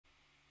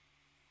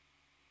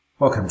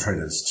Welcome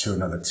traders to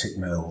another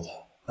Tickmill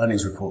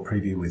earnings report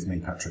preview with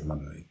me, Patrick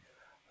Munley.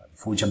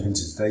 Before we jump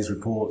into today's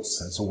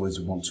reports, as always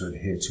we want to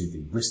adhere to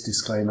the risk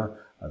disclaimer.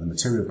 The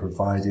material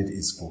provided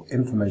is for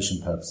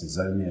information purposes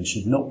only and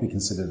should not be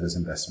considered as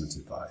investment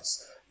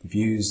advice. The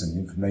views and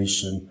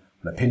information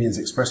and opinions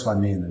expressed by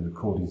me in the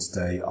recording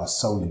today are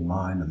solely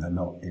mine and they're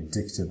not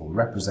indicative or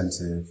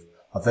representative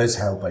of those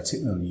held by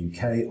Tickmill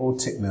UK or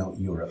Tickmill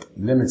Europe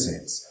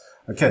Limited.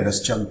 Okay, let's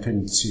jump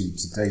into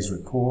today's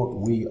report.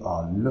 We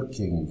are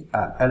looking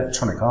at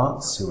Electronic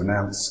Arts, who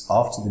announced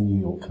after the New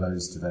York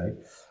close today.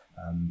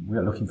 We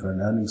are looking for an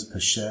earnings per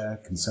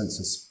share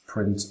consensus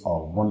print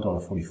of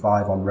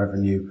 $1.45 on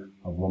revenue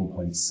of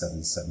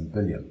 $1.77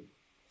 billion.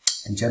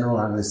 In general,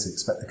 analysts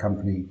expect the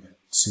company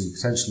to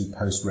potentially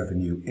post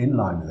revenue in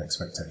line with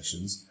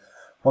expectations.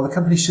 While the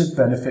company should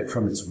benefit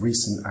from its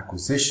recent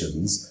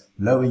acquisitions,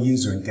 lower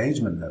user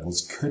engagement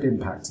levels could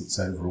impact its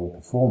overall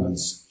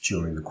performance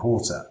during the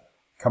quarter.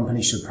 The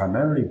company should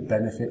primarily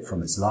benefit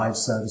from its live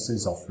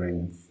services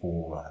offering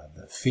for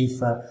the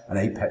FIFA and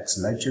Apex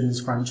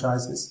Legends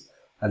franchises.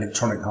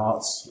 Electronic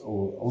Arts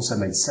also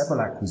made several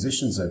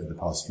acquisitions over the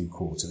past few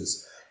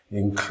quarters,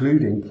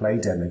 including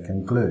Playdemic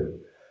and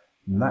Glue.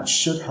 And that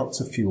should help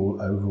to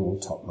fuel overall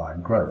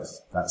top-line growth.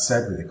 That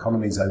said, with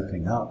economies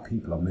opening up,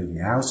 people are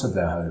moving out of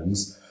their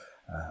homes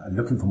and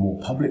looking for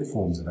more public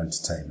forms of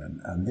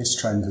entertainment, and this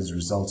trend has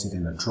resulted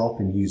in a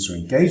drop in user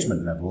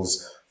engagement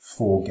levels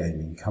for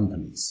gaming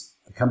companies.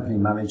 The company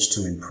managed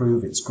to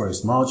improve its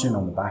gross margin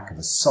on the back of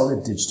a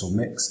solid digital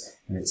mix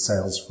in its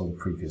sales for the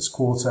previous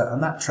quarter,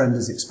 and that trend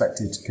is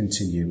expected to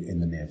continue in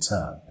the near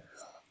term.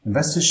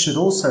 Investors should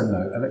also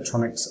note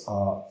Electronic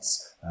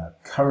Arts'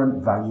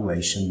 current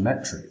valuation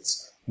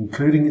metrics,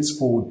 including its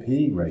forward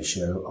PE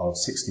ratio of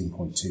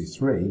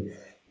 16.23,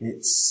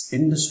 its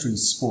industry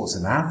sports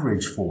an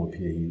average forward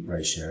PE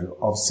ratio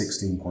of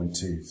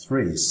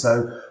 16.23.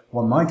 So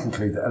one might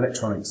conclude that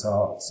Electronic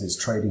Arts is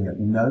trading at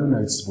no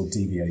noticeable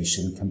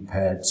deviation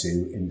compared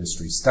to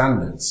industry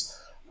standards.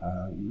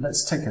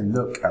 Let's take a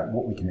look at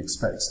what we can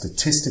expect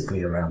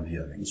statistically around the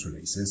earnings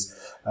releases.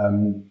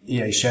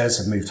 EA shares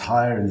have moved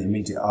higher in the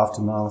immediate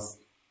aftermath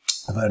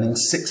of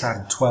earnings, 6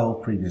 out of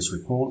 12 previous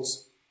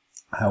reports.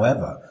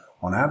 However,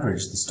 on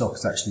average, the stock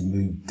has actually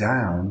moved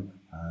down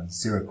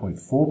 0.4%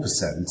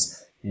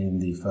 in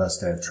the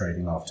first day of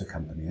trading after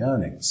company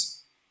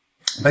earnings.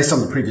 Based on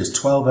the previous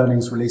 12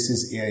 earnings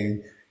releases,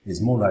 EA is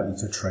more likely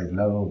to trade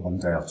lower one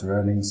day after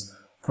earnings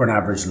for an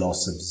average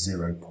loss of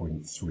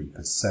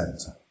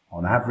 0.3%.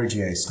 On average,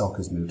 EA stock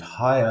has moved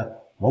higher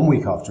 1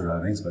 week after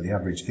earnings, but the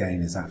average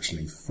gain is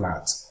actually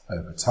flat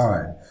over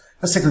time.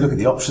 Let's take a look at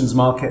the options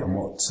market and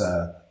what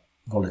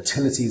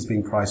volatility is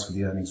being priced for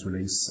the earnings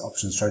release.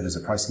 Options traders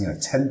are pricing in a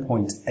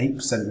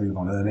 10.8% move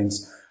on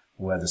earnings,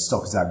 where the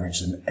stock has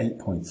averaged an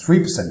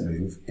 8.3%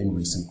 move in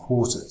recent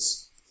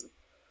quarters.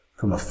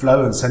 From a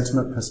flow and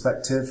sentiment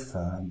perspective,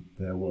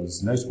 there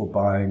was notable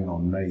buying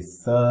on May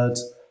 3rd,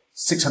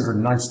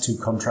 692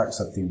 contracts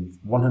at the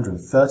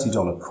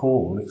 $130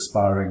 call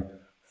expiring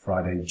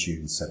Friday,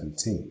 June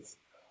 17th.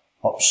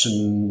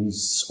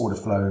 Options order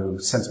flow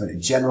sentiment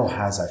in general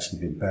has actually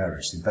been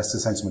bearish. Investor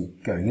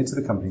sentiment going into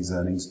the company's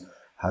earnings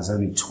has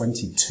only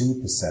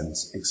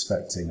 22%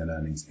 expecting an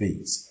earnings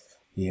beat.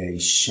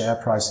 EA's share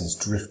price has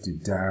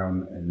drifted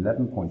down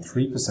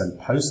 11.3%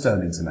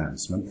 post-earnings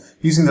announcement.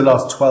 Using the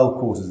last 12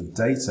 quarters of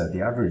data,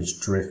 the average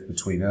drift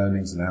between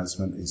earnings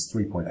announcement is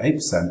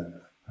 3.8%,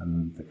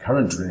 and the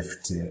current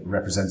drift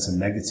represents a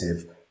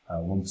negative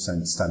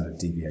 1% standard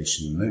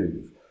deviation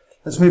move.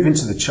 Let's move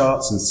into the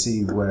charts and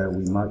see where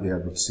we might be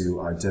able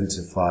to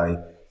identify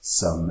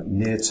some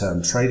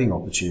near-term trading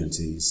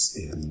opportunities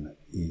in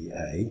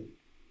EA.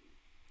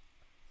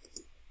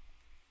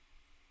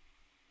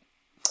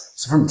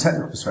 So from a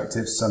technical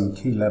perspective, some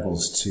key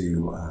levels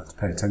to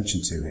pay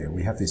attention to here.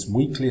 We have this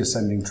weekly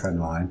ascending trend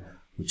line,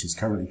 which is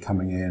currently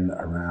coming in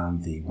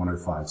around the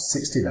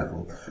 105.60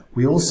 level.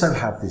 We also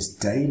have this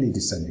daily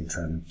descending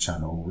trend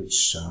channel,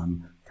 which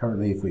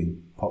currently, if we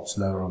popped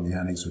lower on the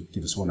earnings, would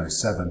give us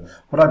 107.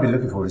 What I'd be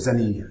looking for is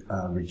any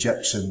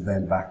rejection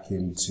then back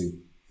into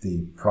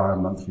the prior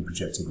monthly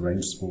projected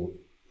range support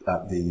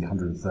at the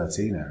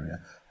 113 area.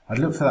 I'd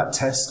look for that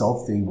test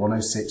of the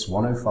 106,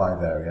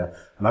 105 area,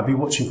 and I'd be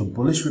watching for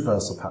bullish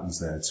reversal patterns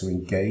there to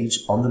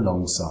engage on the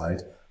long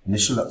side.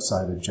 Initial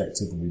upside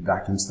objective will be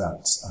back into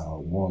that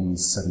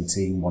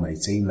 117,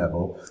 118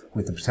 level,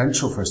 with the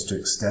potential for us to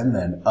extend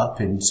then up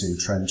into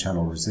trend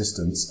channel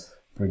resistance,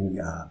 bringing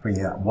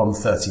that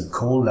 130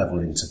 call level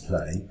into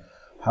play.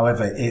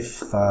 However,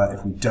 if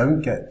we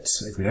don't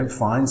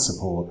find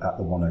support at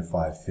the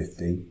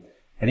 105.50,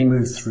 any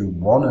move through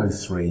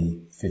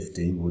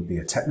 103.50 would be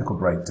a technical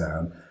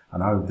breakdown,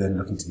 and I would then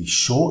looking to be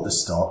short the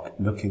stock,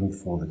 looking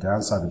for the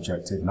downside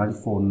objective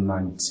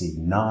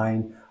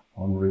 94.99 en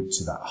route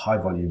to that high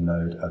volume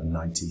node of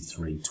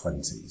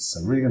 93.20.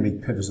 So really going to be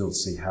pivotal to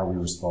see how we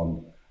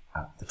respond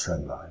at the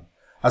trend line.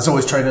 As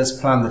always, traders,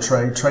 plan the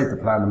trade the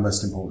plan, and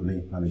most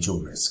importantly, manage your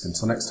risk.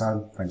 Until next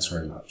time, thanks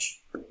very much.